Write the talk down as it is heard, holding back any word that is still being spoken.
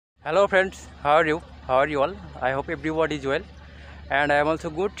Hello friends, how are you? How are you all? I hope everybody is well, and I am also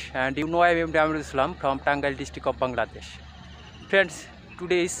good. And you know I am Islam from Tangal district of Bangladesh. Friends,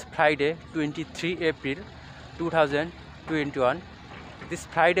 today is Friday, 23 April 2021. This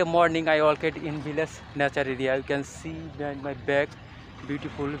Friday morning I walked in village nature area. You can see behind my back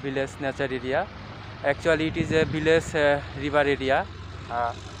beautiful village nature area. Actually, it is a village river area.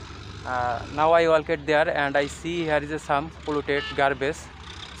 Uh, now I walked there and I see here is some polluted garbage.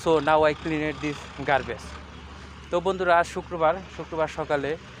 So now I cleaned this garbage. তো বন্ধুরা আজ শুক্রবার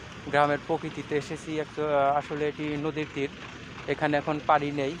সকালে গ্রামের প্রকৃতিতে এসেছি। আসলে এটি নদীর তীর, এখানে এখন পানি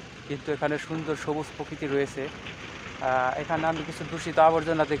নেই, কিন্তু এখানে সুন্দর সবুজ প্রকৃতি রয়েছে। এখানে আমি কিছু দূষিত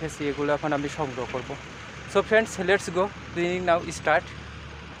আবর্জনা দেখেছি, এগুলো এখন আমি সংগ্রহ করব। So friends, let's go, cleaning now start.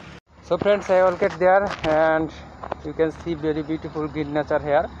 So friends, I will get there and you can see very beautiful green nature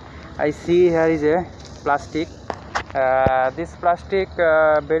here. I see here is a plastic. This plastic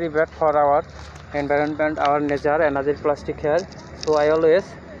very bad for our environment, our nature. Another plastic here. So I always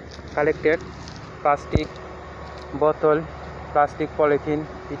collected plastic bottle, plastic polythene,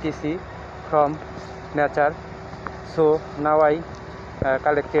 etc. from nature. So now I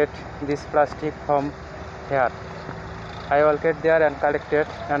collected this plastic from here. I will get there and collected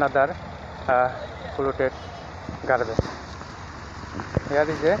another polluted garbage. Here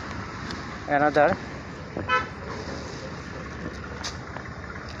is another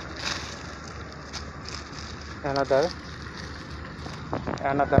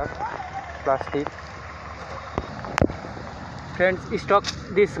plastic. Friends, stock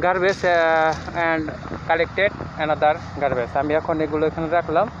this garbage and collected another garbage. আমি এখন এগুলো এখানে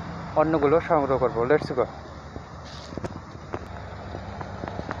রাখলাম, অন্যগুলো সংগ্রহ করব। Let's go.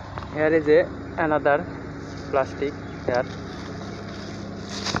 Here is another plastic here.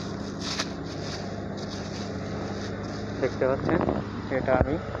 দেখতে পাচ্ছেন, এটা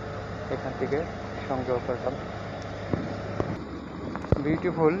আমি এখান থেকে সংগ্রহ করলাম।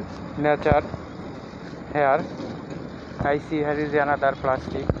 Beautiful nature here. I see here is another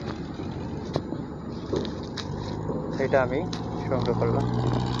plastic. এটা আমি সংগ্রহ করলাম।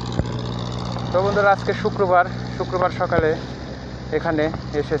 তো বন্ধুরা, আজকে শুক্রবার সকালে এখানে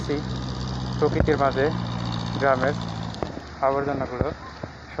এসেছি প্রকৃতির মাঝে গ্রামের আবর্জনাগুলো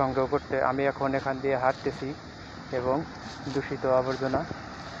সংগ্রহ করতে। আমি এখন এখান দিয়ে হাঁটতেছি এবং দূষিত আবর্জনা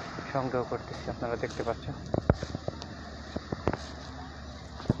সংগ্রহ করতেছি, আপনারা দেখতে পাচ্ছেন।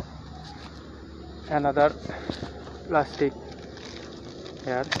 Another plastic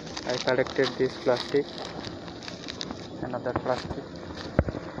here. I collected this plastic. Another plastic.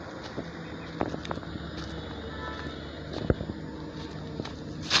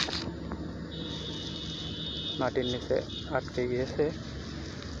 মাটির নিচে আটকে গিয়েছে,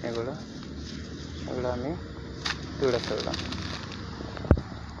 এগুলো আমি তুলে ফেললাম।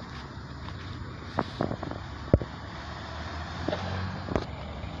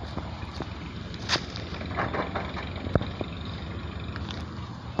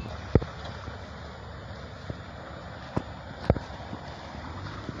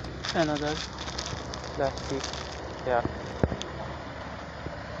 Another plastic here.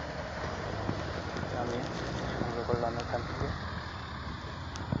 আমি সংগ্রহ করলাম এখান থেকে।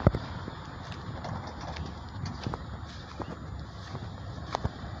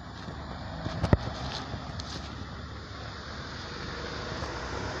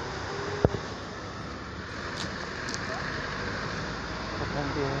 ওখান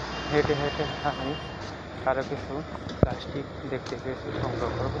দিয়ে হেঁটে আমি আরও কিছু প্লাস্টিক দেখতে পেয়েছি, সংগ্রহ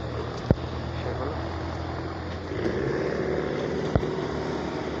করব সেগুলো।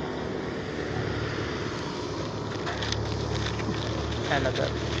 Another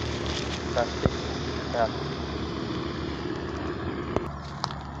plastic here.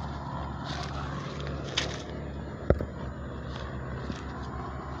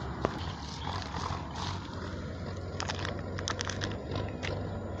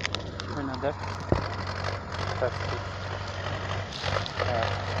 Another plastic here.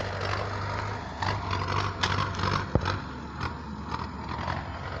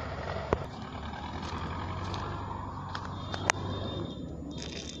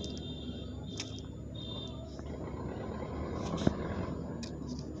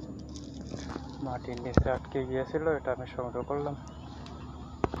 মাটির নিচে আটকে গিয়েছিল, এটা আমি সংগ্রহ করলাম।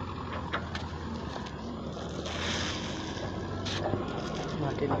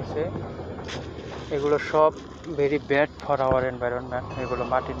 মাটির নিচে এগুলো সব very bad for our environment, এগুলো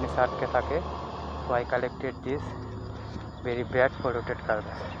মাটির নিচে আটকে থাকে। So I collected this very bad polluted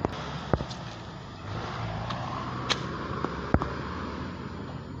garbage.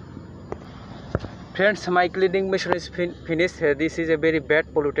 Friends, my cleaning mission is finished. This is a very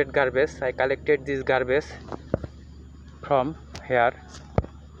bad polluted garbage. I collected this garbage from here,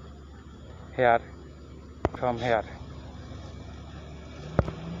 from here.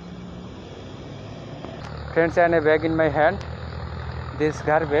 Friends, and a bag in my hand. This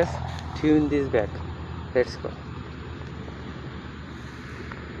garbage threw in this bag. Let's go.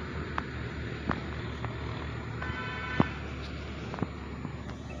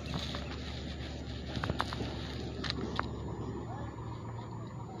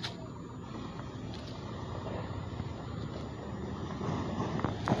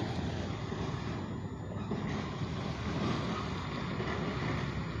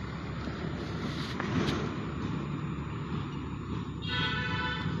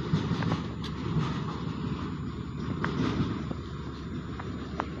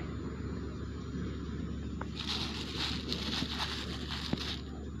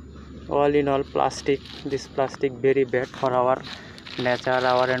 All in all, plastic. This plastic very bad for our nature,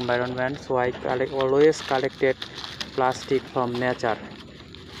 our environment. So I always collected plastic from nature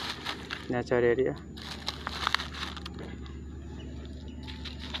area.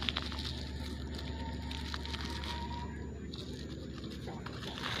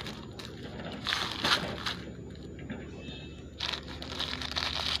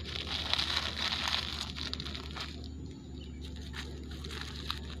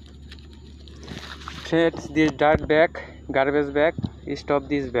 Friends, this dirt bag, garbage bag, stop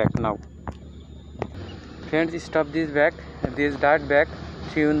this bag now. Friends, stop this bag. This dirt bag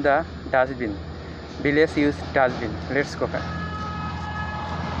throw in the dustbin. Village use dustbin. Let's go.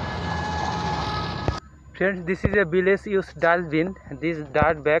 Friends, this is a village use dustbin. This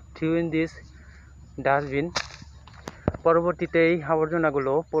dirt bag throw in this dustbin. পরবর্তীতে এই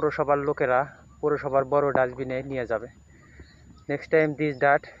আবর্জনাগুলো পৌরসভার লোকেরা পৌরসভার বড় ডাস্টবিনে নিয়ে যাবে। Next time this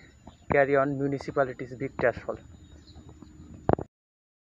dirt carry on municipality's big trash hole.